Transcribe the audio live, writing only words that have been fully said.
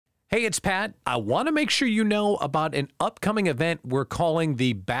Hey, it's Pat. I want to make sure you know about an upcoming event we're calling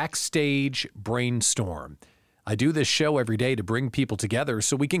the Backstage Brainstorm. I do this show every day to bring people together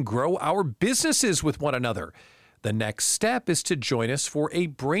so we can grow our businesses with one another. The next step is to join us for a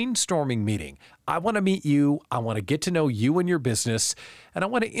brainstorming meeting. I want to meet you. I want to get to know you and your business. And I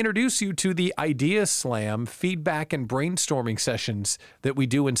want to introduce you to the Idea Slam feedback and brainstorming sessions that we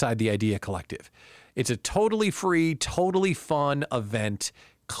do inside the Idea Collective. It's a totally free, totally fun event.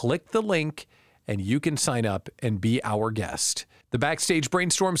 Click the link and you can sign up and be our guest. The Backstage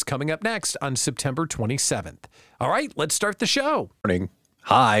Brainstorm's coming up next on September 27th. All right, let's start the show. Morning.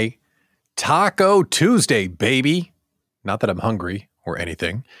 Hi. Taco Tuesday, baby. Not that I'm hungry or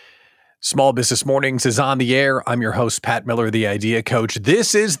anything. Small Business Mornings is on the air. I'm your host, Pat Miller, the Idea Coach.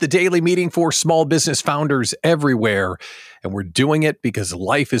 This is the daily meeting for small business founders everywhere. And we're doing it because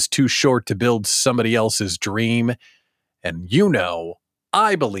life is too short to build somebody else's dream. And you know,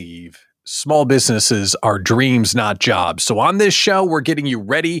 I believe small businesses are dreams, not jobs. So on this show, we're getting you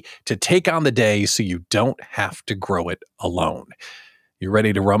ready to take on the day so you don't have to grow it alone. You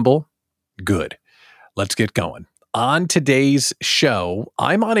ready to rumble? Good. Let's get going. On today's show,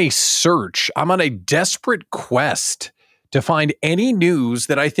 I'm on a search. I'm on a desperate quest to find any news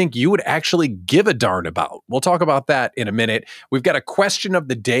that I think you would actually give a darn about. We'll talk about that in a minute. We've got a question of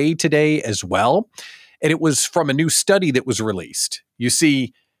the day today as well. And it was from a new study that was released. You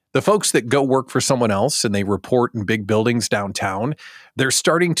see, the folks that go work for someone else and they report in big buildings downtown, they're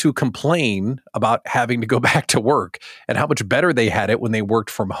starting to complain about having to go back to work and how much better they had it when they worked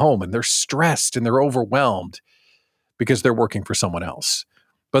from home. And they're stressed and they're overwhelmed because they're working for someone else.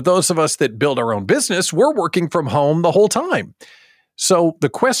 But those of us that build our own business, we're working from home the whole time. So the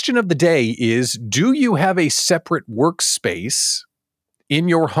question of the day is, do you have a separate workspace in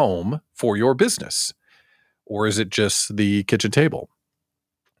your home for your business? Or is it just the kitchen table?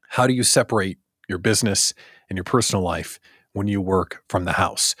 How do you separate your business and your personal life when you work from the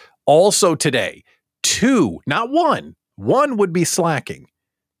house? Also today, 2, not 1. 1 would be slacking.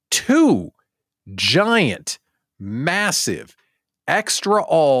 2 giant, massive, extra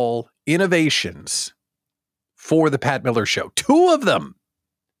all innovations for the Pat Miller Show. 2 of them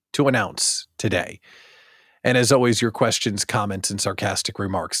to announce today. And as always, your questions, comments, and sarcastic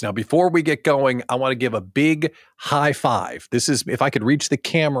remarks. Now, before we get going, I want to give a big high five. This is, if I could reach the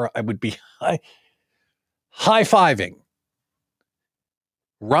camera, I would be high-fiving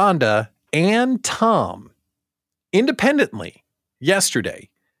Rhonda and Tom independently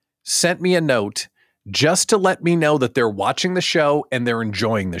yesterday sent me a note just to let me know that they're watching the show and they're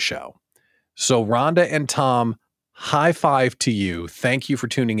enjoying the show. So Rhonda and Tom, high five to you. Thank you for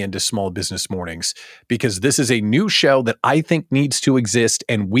tuning in to Small Business Mornings, because this is a new show that I think needs to exist,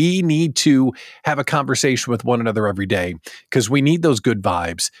 and we need to have a conversation with one another every day because we need those good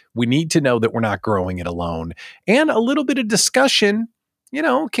vibes. We need to know that we're not growing it alone. And a little bit of discussion,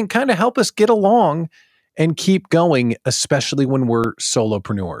 can kind of help us get along and keep going, especially when we're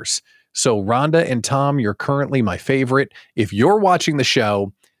solopreneurs. So Rhonda and Tom, you're currently my favorite. If you're watching the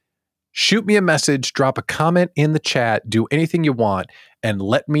show, shoot me a message, drop a comment in the chat, do anything you want, and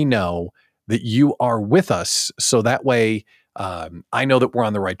let me know that you are with us. So that way I know that we're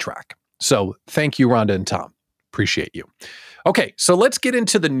on the right track. So thank you, Rhonda and Tom. Appreciate you. Okay, so let's get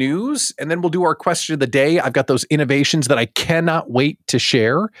into the news, and then we'll do our question of the day. I've got those innovations that I cannot wait to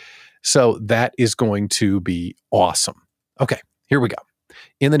share. So that is going to be awesome. Okay, here we go.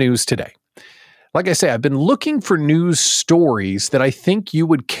 In the news today. Like I say, I've been looking for news stories that I think you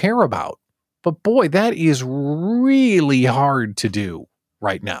would care about. But boy, that is really hard to do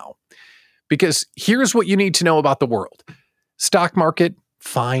right now. Because here's what you need to know about the world. Stock market,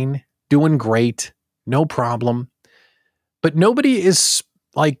 fine, doing great, no problem. But nobody is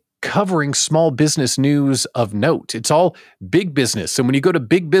covering small business news of note. It's all big business. And when you go to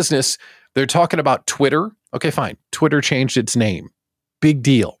big business, they're talking about Twitter. Okay, fine. Twitter changed its name. Big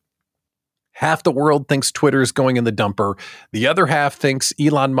deal. Half the world thinks Twitter is going in the dumper. The other half thinks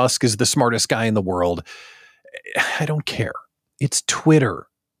Elon Musk is the smartest guy in the world. I don't care. It's Twitter.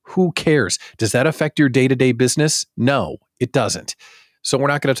 Who cares? Does that affect your day-to-day business? No, it doesn't. So we're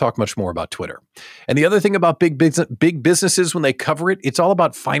not going to talk much more about Twitter. And the other thing about big businesses, when they cover it, it's all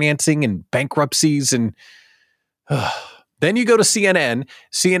about financing and bankruptcies. And then you go to CNN.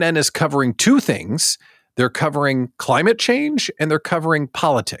 CNN is covering 2 things. They're covering climate change and they're covering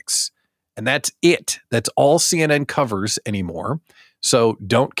politics. And that's it. That's all CNN covers anymore. So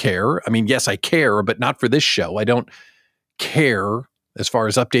don't care. I mean, yes, I care, but not for this show. I don't care as far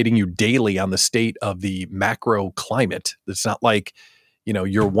as updating you daily on the state of the macro climate. It's not like,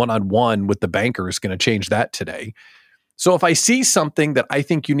 your one-on-one with the banker is going to change that today. So if I see something that I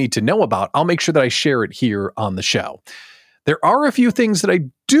think you need to know about, I'll make sure that I share it here on the show. There are a few things that I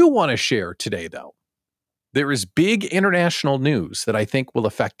do want to share today, though. There is big international news that I think will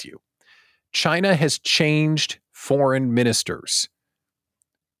affect you. China has changed foreign ministers.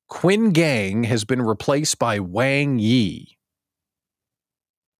 Qin Gang has been replaced by Wang Yi.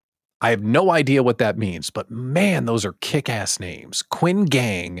 I have no idea what that means, but man, those are kick-ass names. Qin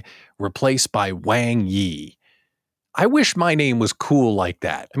Gang replaced by Wang Yi. I wish my name was cool like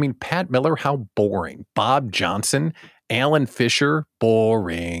that. I mean, Pat Miller, how boring. Bob Johnson, Alan Fisher,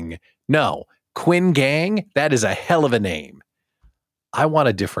 boring. No, Qin Gang, that is a hell of a name. I want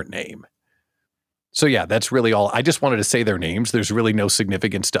a different name. So yeah, that's really all. I just wanted to say their names. There's really no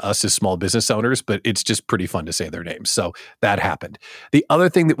significance to us as small business owners, but it's just pretty fun to say their names. So that happened. The other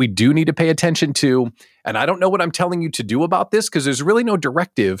thing that we do need to pay attention to, and I don't know what I'm telling you to do about this because there's really no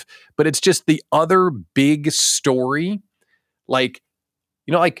directive, but it's just the other big story. Like,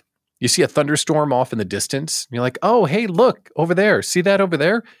 like you see a thunderstorm off in the distance. And you're like, oh, hey, look over there. See that over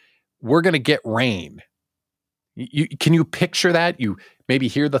there? We're going to get rain. Can you picture that? You maybe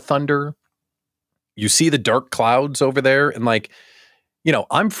hear the thunder. You see the dark clouds over there. And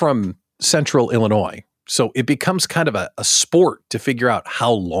I'm from central Illinois. So it becomes kind of a sport to figure out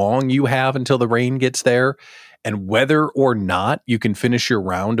how long you have until the rain gets there and whether or not you can finish your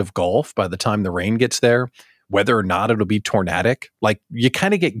round of golf by the time the rain gets there, whether or not it'll be tornadic. Like you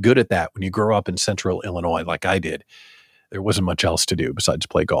kind of get good at that when you grow up in central Illinois like I did. There wasn't much else to do besides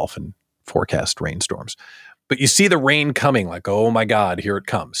play golf and forecast rainstorms. But you see the rain coming like, oh my God, here it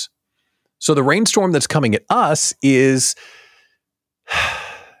comes. So the rainstorm that's coming at us is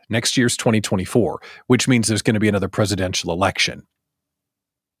next year's 2024, which means there's going to be another presidential election.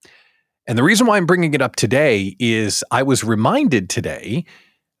 And the reason why I'm bringing it up today is I was reminded today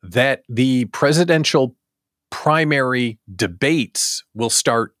that the presidential primary debates will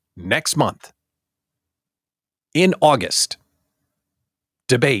start next month in August.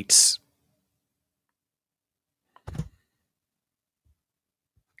 Debates.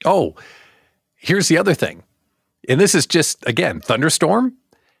 Oh, here's the other thing. And this is just, again, thunderstorm.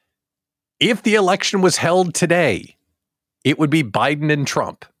 If the election was held today, it would be Biden and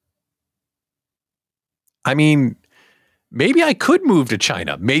Trump. I mean, maybe I could move to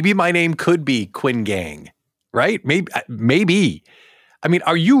China. Maybe my name could be Qin Gang, right? Maybe. I mean,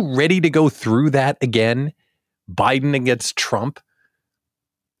 are you ready to go through that again? Biden against Trump?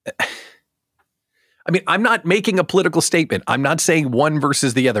 I mean, I'm not making a political statement. I'm not saying one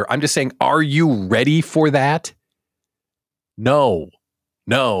versus the other. I'm just saying, are you ready for that? No,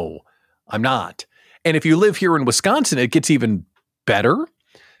 I'm not. And if you live here in Wisconsin, it gets even better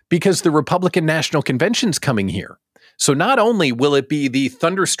because the Republican National Convention's coming here. So not only will it be the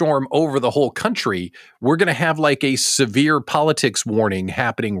thunderstorm over the whole country, we're going to have like a severe politics warning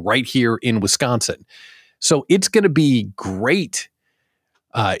happening right here in Wisconsin. So it's going to be great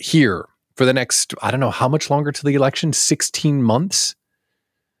here for the next, I don't know how much longer to the election, 16 months.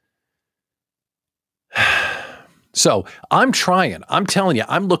 So I'm trying. I'm telling you,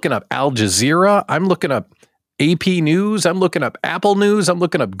 I'm looking up Al Jazeera. I'm looking up AP News. I'm looking up Apple News. I'm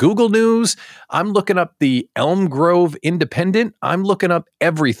looking up Google News. I'm looking up the Elm Grove Independent. I'm looking up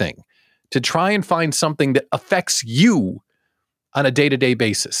everything to try and find something that affects you on a day-to-day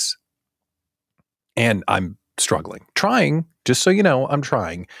basis. And I'm struggling. Trying, just so you know, I'm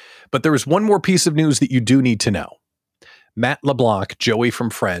trying. But there is one more piece of news that you do need to know. Matt LeBlanc, Joey from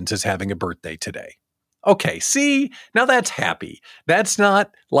Friends, is having a birthday today. Okay, see, now that's happy. That's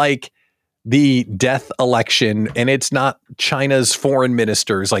not like the death election, and it's not China's foreign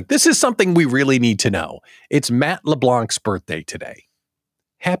ministers. Like, this is something we really need to know. It's Matt LeBlanc's birthday today.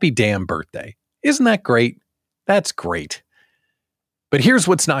 Happy damn birthday. Isn't that great? That's great. But here's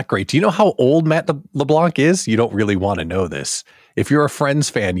what's not great. Do you know how old Matt LeBlanc is? You don't really want to know this. If you're a Friends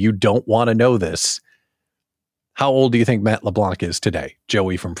fan, you don't want to know this. How old do you think Matt LeBlanc is today?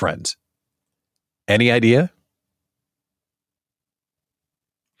 Joey from Friends. Any idea?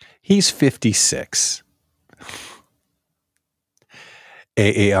 He's 56.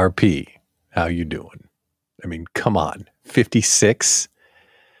 AARP, how you doing? I mean, come on, 56?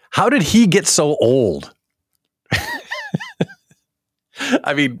 How did he get so old?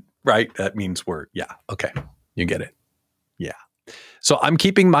 I mean, right, that means okay, you get it. Yeah. So I'm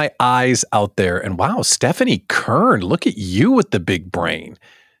keeping my eyes out there. And wow, Stephanie Kern, look at you with the big brain.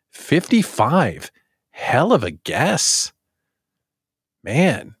 55. Hell of a guess.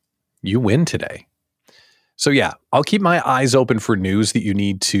 Man, you win today. So yeah, I'll keep my eyes open for news that you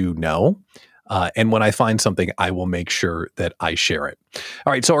need to know. And when I find something, I will make sure that I share it.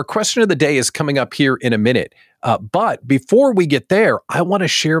 All right, so our question of the day is coming up here in a minute. But before we get there, I want to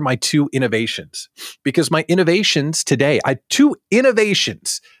share my two innovations, because my innovations today, two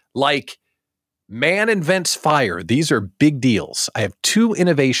innovations like Man Invents Fire. These are big deals. I have two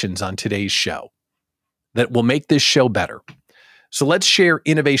innovations on today's show that will make this show better. So let's share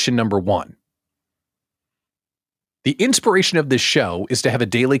innovation number one. The inspiration of this show is to have a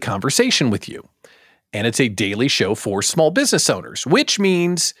daily conversation with you. And it's a daily show for small business owners, which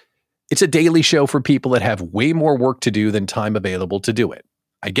means it's a daily show for people that have way more work to do than time available to do it.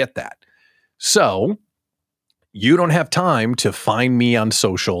 I get that. So you don't have time to find me on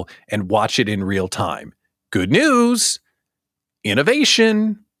social and watch it in real time. Good news,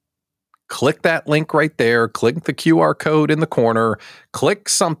 innovation. Click that link right there. Click the QR code in the corner. Click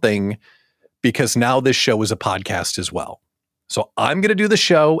something, because now this show is a podcast as well. So I'm going to do the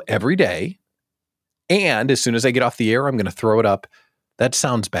show every day. And as soon as I get off the air, I'm going to throw it up. That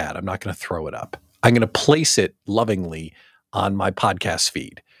sounds bad. I'm not going to throw it up. I'm going to place it lovingly on my podcast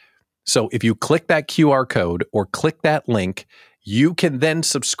feed. So if you click that QR code or click that link, you can then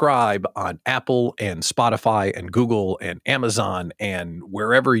subscribe on Apple and Spotify and Google and Amazon and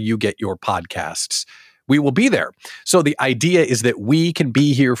wherever you get your podcasts. We will be there. So the idea is that we can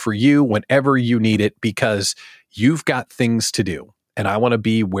be here for you whenever you need it, because you've got things to do. And I want to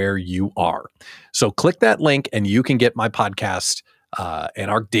be where you are. So click that link and you can get my podcast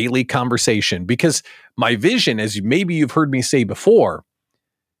and our daily conversation, because my vision, as maybe you've heard me say before,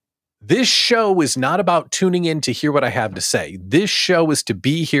 this show is not about tuning in to hear what I have to say. This show is to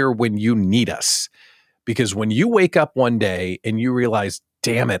be here when you need us. Because when you wake up one day and you realize,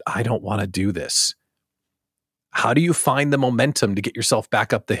 damn it, I don't want to do this, how do you find the momentum to get yourself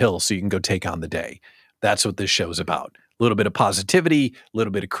back up the hill so you can go take on the day? That's what this show's about. A little bit of positivity, a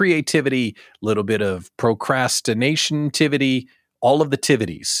little bit of creativity, a little bit of procrastination-tivity. All of the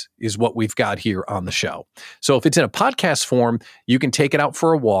tivities is what we've got here on the show. So if it's in a podcast form, you can take it out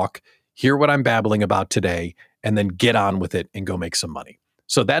for a walk, hear what I'm babbling about today, and then get on with it and go make some money.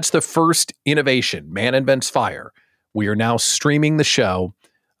 So that's the first innovation, Man Invents Fire. We are now streaming the show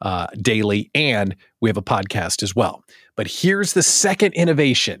daily, and we have a podcast as well. But here's the second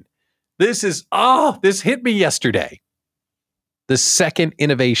innovation. This hit me yesterday. The second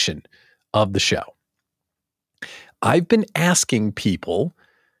innovation of the show. I've been asking people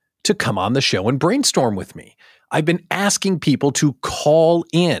to come on the show and brainstorm with me. I've been asking people to call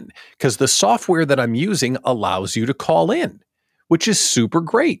in, because the software that I'm using allows you to call in, which is super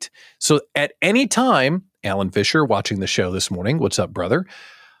great. So at any time, Alan Fisher watching the show this morning, what's up, brother?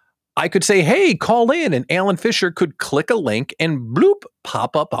 I could say, hey, call in, and Alan Fisher could click a link and bloop,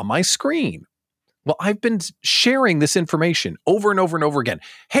 pop up on my screen. Well, I've been sharing this information over and over and over again.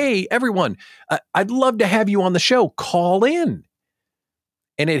 Hey, everyone, I'd love to have you on the show. Call in.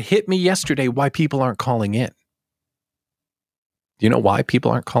 And it hit me yesterday why people aren't calling in. Do you know why people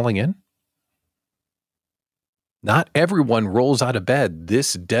aren't calling in? Not everyone rolls out of bed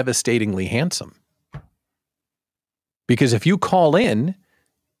this devastatingly handsome. Because if you call in,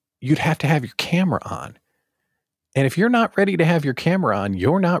 you'd have to have your camera on. And if you're not ready to have your camera on,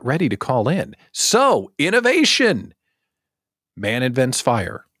 you're not ready to call in. So, innovation. Man Invents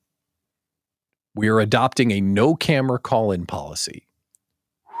Fire. We are adopting a no camera call-in policy.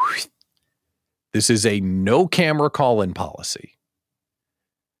 This is a no camera call-in policy.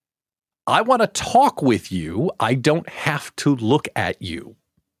 I want to talk with you. I don't have to look at you.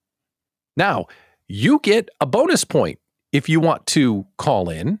 Now, you get a bonus point if you want to call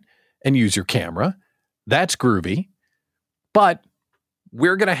in and use your camera. That's groovy. But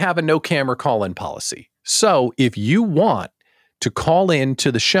we're going to have a no camera call-in policy. So if you want to call in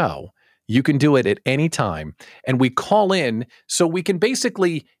to the show, you can do it at any time. And we call in so we can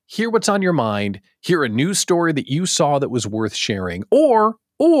basically hear what's on your mind, hear a news story that you saw that was worth sharing, or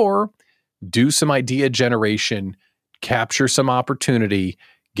do some idea generation, capture some opportunity,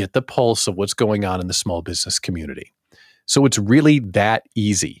 get the pulse of what's going on in the small business community. So it's really that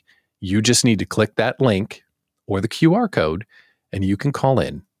easy. You just need to click that link or the QR code, and you can call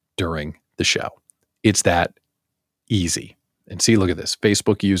in during the show. It's that easy. And see, look at this.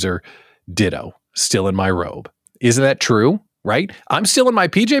 Facebook user, ditto, still in my robe. Isn't that true? Right? I'm still in my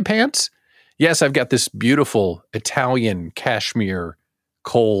PJ pants. Yes, I've got this beautiful Italian cashmere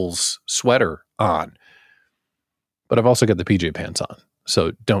Kohl's sweater on, but I've also got the PJ pants on.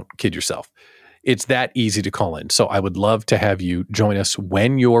 So don't kid yourself. It's that easy to call in. So I would love to have you join us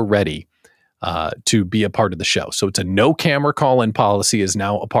when you're ready to be a part of the show. So it's a no camera call-in policy is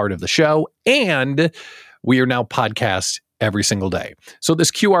now a part of the show, and we are now podcast every single day. So this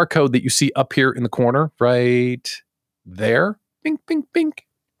QR code that you see up here in the corner, right there, bink, bink, bink.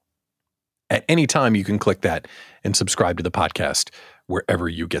 At any time, you can click that and subscribe to the podcast wherever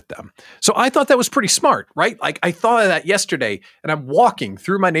you get them. So I thought that was pretty smart, right? Like I thought of that yesterday and I'm walking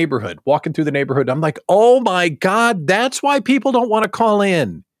through the neighborhood. I'm like, oh my God, that's why people don't want to call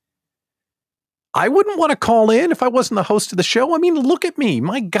in. I wouldn't want to call in if I wasn't the host of the show. I mean, look at me.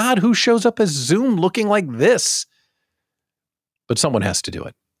 My God, who shows up as Zoom looking like this? But someone has to do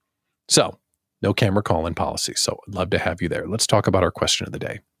it. So no camera call-in policy. So I'd love to have you there. Let's talk about our question of the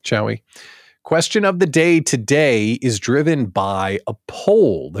day, shall we? Question of the day today is driven by a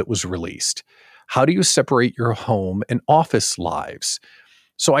poll that was released. How do you separate your home and office lives?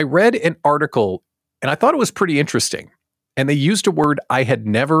 So I read an article and I thought it was pretty interesting. And they used a word I had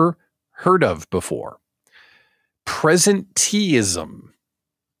never heard of before. Presenteeism.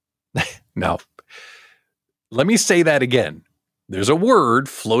 Now, let me say that again. There's a word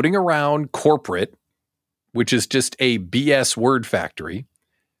floating around corporate, which is just a BS word factory.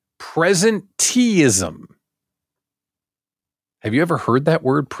 Presenteeism. Have you ever heard that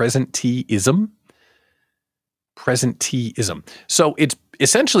word, presenteeism? Presenteeism. So it's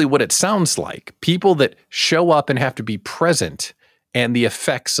essentially what it sounds like. People that show up and have to be present and the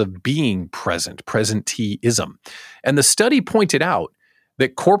effects of being present, presenteeism. And the study pointed out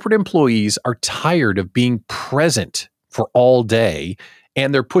that corporate employees are tired of being present for all day,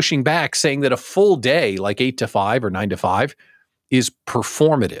 and they're pushing back saying that a full day, like 8 to 5 or 9 to 5, is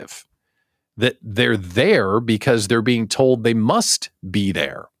performative, that they're there because they're being told they must be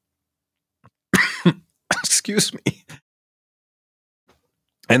there. Excuse me.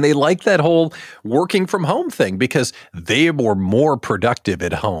 And they like that whole working from home thing because they were more productive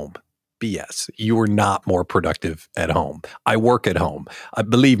at home. BS. You are not more productive at home. I work at home.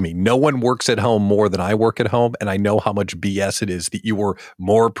 Believe me, no one works at home more than I work at home, and I know how much BS it is that you were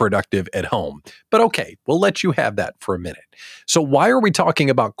more productive at home. But okay, we'll let you have that for a minute. So why are we talking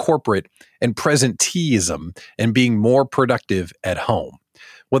about corporate and presenteeism and being more productive at home?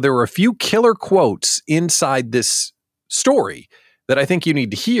 Well, there are a few killer quotes inside this story that I think you need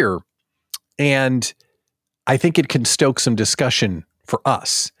to hear, and I think it can stoke some discussion for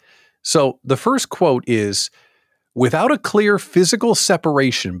us. So the first quote is, without a clear physical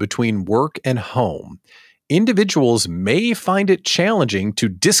separation between work and home, individuals may find it challenging to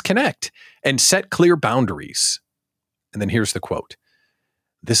disconnect and set clear boundaries. And then here's the quote.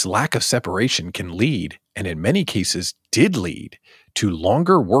 This lack of separation can lead, and in many cases did lead, to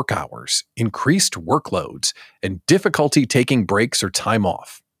longer work hours, increased workloads, and difficulty taking breaks or time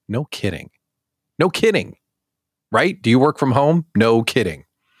off. No kidding. No kidding. Right? Do you work from home? No kidding.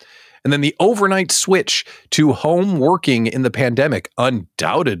 And then the overnight switch to home working in the pandemic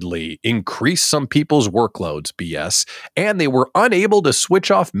undoubtedly increased some people's workloads, BS, and they were unable to switch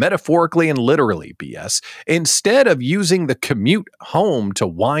off metaphorically and literally, BS. Instead of using the commute home to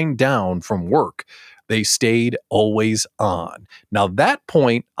wind down from work, they stayed always on. Now that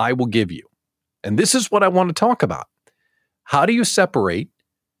point I will give you. And this is what I want to talk about. How do you separate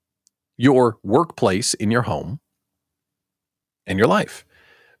your workplace in your home and your life?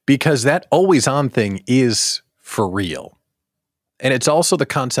 Because that always on thing is for real. And it's also the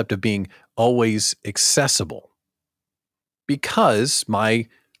concept of being always accessible. Because my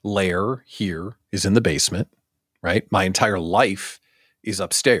lair here is in the basement, right? My entire life is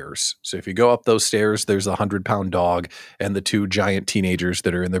upstairs. So if you go up those stairs, there's a 100-pound dog and the 2 giant teenagers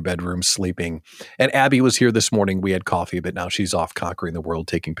that are in their bedroom sleeping. And Abby was here this morning. We had coffee, but now she's off conquering the world,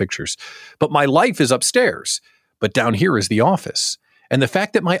 taking pictures. But my life is upstairs. But down here is the office. And the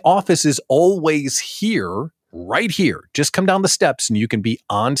fact that my office is always here, right here, just come down the steps and you can be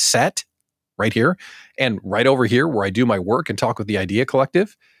on set right here and right over here where I do my work and talk with the Idea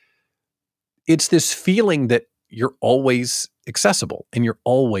Collective. It's this feeling that you're always accessible and you're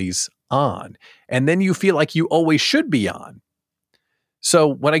always on. And then you feel like you always should be on. So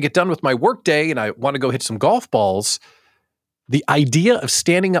when I get done with my workday and I want to go hit some golf balls, the idea of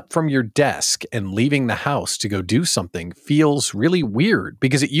standing up from your desk and leaving the house to go do something feels really weird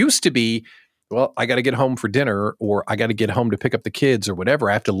because it used to be, well, I got to get home for dinner or I got to get home to pick up the kids or whatever.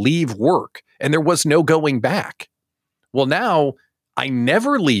 I have to leave work and there was no going back. Well, now I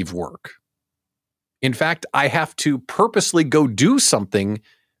never leave work. In fact, I have to purposely go do something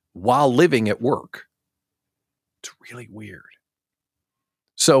while living at work. It's really weird.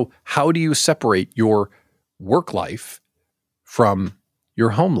 So how do you separate your work life from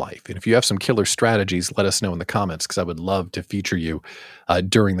your home life? And if you have some killer strategies, let us know in the comments because I would love to feature you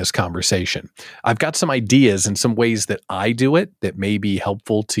during this conversation. I've got some ideas and some ways that I do it that may be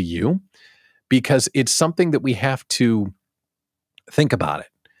helpful to you because it's something that we have to think about it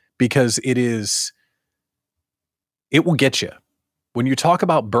because it will get you. When you talk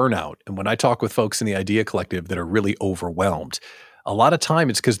about burnout, and when I talk with folks in the Idea Collective that are really overwhelmed, a lot of time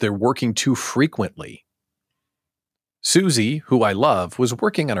it's because they're working too frequently. Susie, who I love, was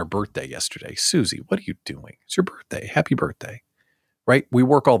working on her birthday yesterday. Susie, what are you doing? It's your birthday. Happy birthday. Right? We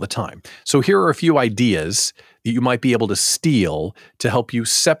work all the time. So here are a few ideas that you might be able to steal to help you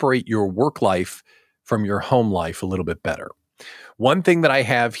separate your work life from your home life a little bit better. One thing that I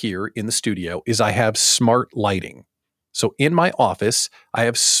have here in the studio is I have smart lighting. So in my office, I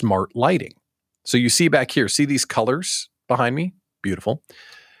have smart lighting. So you see back here, see these colors behind me? Beautiful.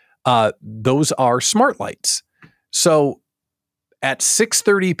 Those are smart lights. So at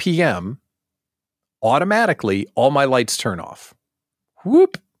 6:30 p.m., automatically all my lights turn off.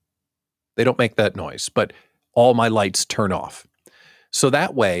 Whoop. They don't make that noise, but all my lights turn off. So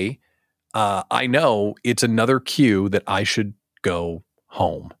that way, I know it's another cue that I should go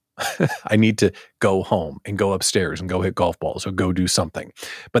home. I need to go home and go upstairs and go hit golf balls or go do something.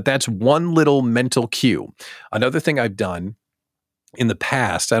 But that's one little mental cue. Another thing I've done in the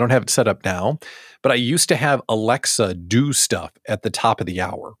past, I don't have it set up now, but I used to have Alexa do stuff at the top of the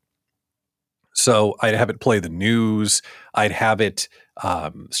hour. So I'd have it play the news. I'd have it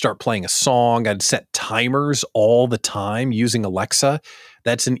start playing a song. I'd set timers all the time using Alexa.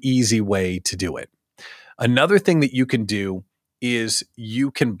 That's an easy way to do it. Another thing that you can do is you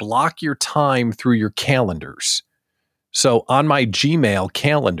can block your time through your calendars. So on my Gmail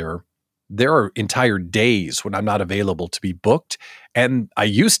calendar, there are entire days when I'm not available to be booked. And I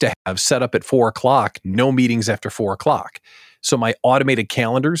used to have set up at 4:00, no meetings after 4:00. So my automated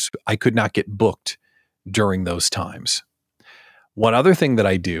calendars, I could not get booked during those times. One other thing that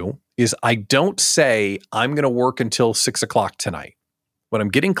I do is I don't say I'm going to work until 6:00 tonight. When I'm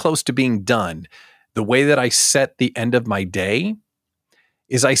getting close to being done, the way that I set the end of my day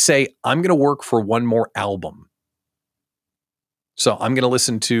is I say, I'm going to work for one more album. So I'm going to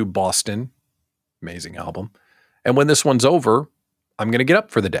listen to Boston, amazing album. And when this one's over, I'm going to get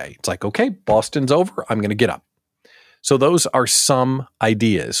up for the day. It's like, okay, Boston's over. I'm going to get up. So those are some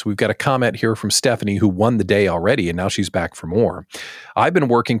ideas. We've got a comment here from Stephanie who won the day already, and now she's back for more. I've been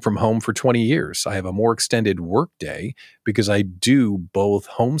working from home for 20 years. I have a more extended work day because I do both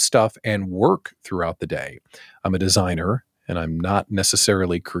home stuff and work throughout the day. I'm a designer, and I'm not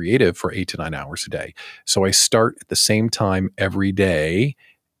necessarily creative for 8 to 9 hours a day. So I start at the same time every day,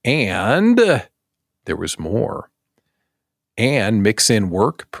 and there was more. And mix in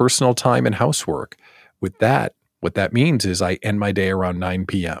work, personal time, and housework. With that, what that means is I end my day around 9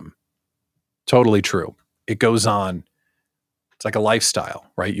 p.m. Totally true. It goes on. It's like a lifestyle,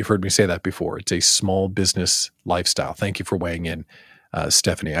 right? You've heard me say that before. It's a small business lifestyle. Thank you for weighing in,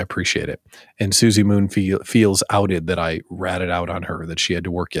 Stephanie. I appreciate it. And Susie Moon feels outed that I ratted out on her that she had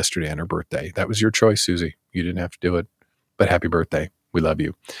to work yesterday on her birthday. That was your choice, Susie. You didn't have to do it. But happy birthday. We love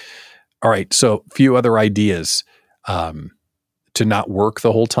you. All right. So a few other ideas to not work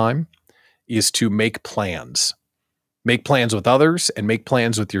the whole time is to make plans. Make plans with others and make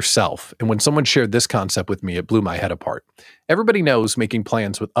plans with yourself. And when someone shared this concept with me, it blew my head apart. Everybody knows making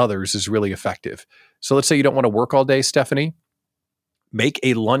plans with others is really effective. So let's say you don't want to work all day, Stephanie. Make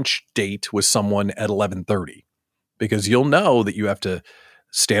a lunch date with someone at 11:30 because you'll know that you have to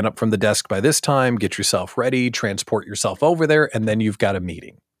stand up from the desk by this time, get yourself ready, transport yourself over there, and then you've got a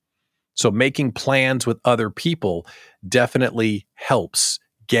meeting. So making plans with other people definitely helps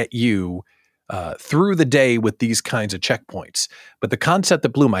get you through the day with these kinds of checkpoints. But the concept that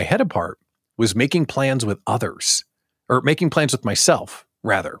blew my head apart was making plans with others, or making plans with myself,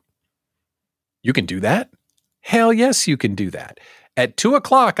 rather. You can do that? Hell yes, you can do that. At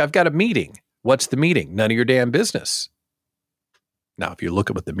 2:00, I've got a meeting. What's the meeting? None of your damn business. Now, if you look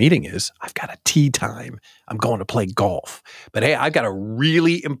at what the meeting is, I've got a tea time. I'm going to play golf. But hey, I've got a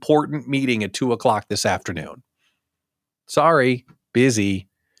really important meeting at 2:00 this afternoon. Sorry, busy.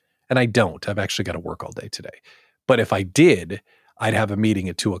 And I don't. I've actually got to work all day today. But if I did, I'd have a meeting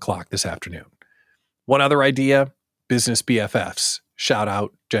at 2:00 this afternoon. One other idea, business BFFs. Shout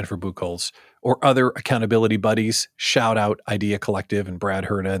out Jennifer Buchholz. Or other accountability buddies. Shout out Idea Collective and Brad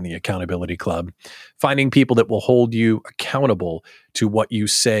Herda and the Accountability Club. Finding people that will hold you accountable to what you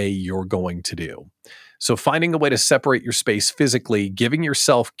say you're going to do. So finding a way to separate your space physically, giving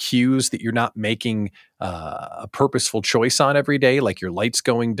yourself cues that you're not making a purposeful choice on every day, like your lights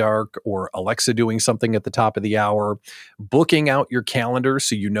going dark or Alexa doing something at the top of the hour, booking out your calendar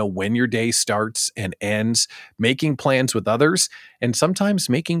so you know when your day starts and ends, making plans with others, and sometimes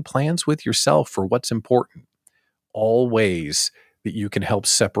making plans with yourself for what's important. All ways that you can help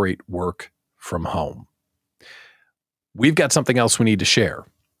separate work from home. We've got something else we need to share.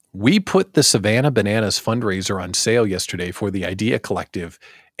 We put the Savannah Bananas fundraiser on sale yesterday for the Idea Collective,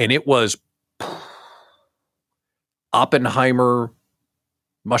 and it was Oppenheimer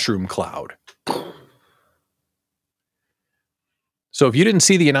mushroom cloud. So if you didn't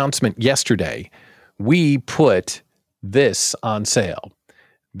see the announcement yesterday, we put this on sale.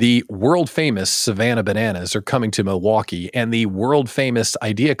 The world famous Savannah Bananas are coming to Milwaukee, and the world famous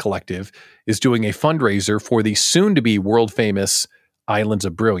Idea Collective is doing a fundraiser for the soon to be world famous Islands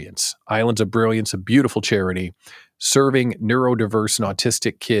of Brilliance. Islands of Brilliance, a beautiful charity serving neurodiverse and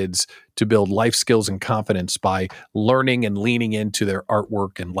autistic kids to build life skills and confidence by learning and leaning into their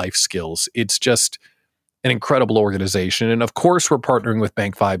artwork and life skills. It's just an incredible organization. And of course, we're partnering with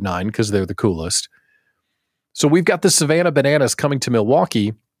Bank 59 because they're the coolest. So we've got the Savannah Bananas coming to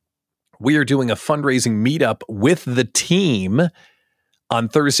Milwaukee. We are doing a fundraising meetup with the team on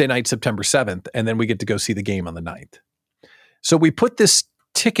Thursday night, September 7th, and then we get to go see the game on the 9th. So we put this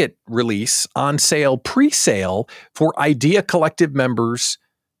ticket release on sale, pre-sale, for Idea Collective members,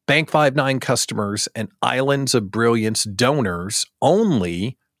 Bank 59 customers, and Islands of Brilliance donors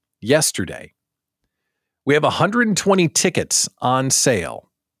only yesterday. We have 120 tickets on sale.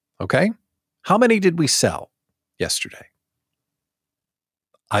 Okay? How many did we sell yesterday?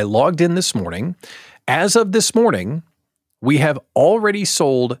 I logged in this morning. As of this morning, we have already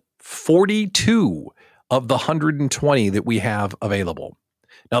sold 42 of the 120 that we have available.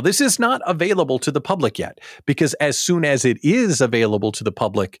 Now, this is not available to the public yet, because as soon as it is available to the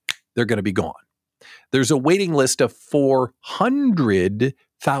public, they're going to be gone. There's a waiting list of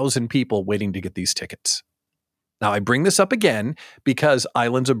 400,000 people waiting to get these tickets. Now, I bring this up again because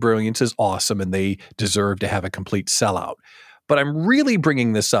Islands of Brilliance is awesome and they deserve to have a complete sellout. But I'm really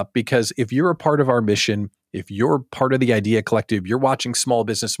bringing this up because if you're a part of our mission, if you're part of the Idea Collective, you're watching Small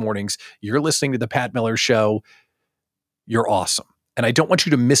Business Mornings, you're listening to the Pat Miller Show, you're awesome. And I don't want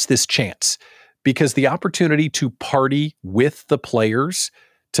you to miss this chance, because the opportunity to party with the players,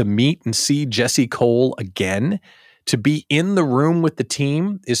 to meet and see Jesse Cole again, to be in the room with the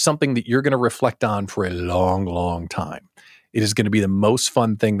team is something that you're going to reflect on for a long, long time. It is going to be the most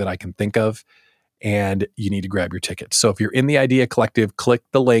fun thing that I can think of, and you need to grab your tickets. So if you're in the Idea Collective, click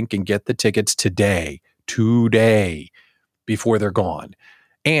the link and get the tickets today, before they're gone.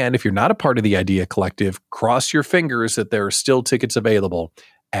 And if you're not a part of the Idea Collective, cross your fingers that there are still tickets available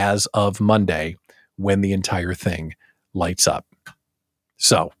as of Monday when the entire thing lights up.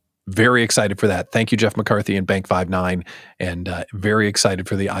 So very excited for that. Thank you, Jeff McCarthy and Bank 59, and very excited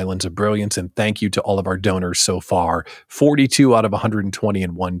for the Islands of Brilliance. And thank you to all of our donors so far. 42 out of 120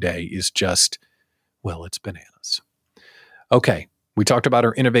 in one day is just, well, it's bananas. Okay, we talked about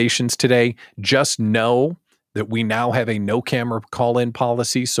our innovations today. Just know that we now have a no camera call-in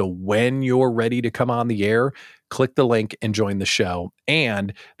policy. So when you're ready to come on the air, click the link and join the show.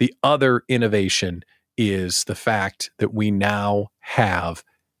 And the other innovation is the fact that we now have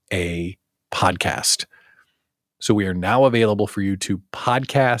a podcast. So we are now available for you to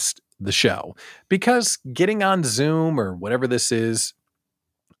podcast the show, because getting on Zoom or whatever this is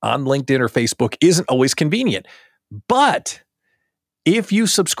on LinkedIn or Facebook isn't always convenient. But if you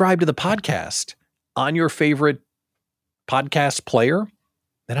subscribe to the podcast on your favorite podcast player,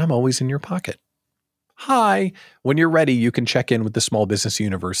 then I'm always in your pocket. Hi. When you're ready, you can check in with the Small Business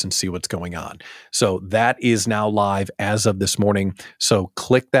Universe and see what's going on. So that is now live as of this morning. So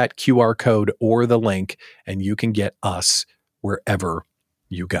click that QR code or the link and you can get us wherever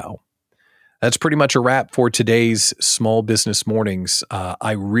you go. That's pretty much a wrap for today's Small Business Mornings.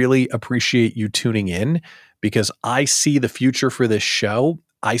 I really appreciate you tuning in, because I see the future for this show.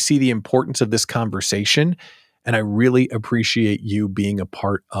 I see the importance of this conversation, and I really appreciate you being a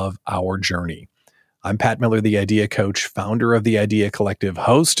part of our journey. I'm Pat Miller, the Idea Coach, founder of the Idea Collective,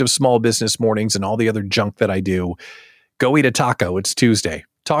 host of Small Business Mornings and all the other junk that I do. Go eat a taco. It's Tuesday.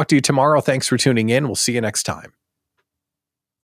 Talk to you tomorrow. Thanks for tuning in. We'll see you next time.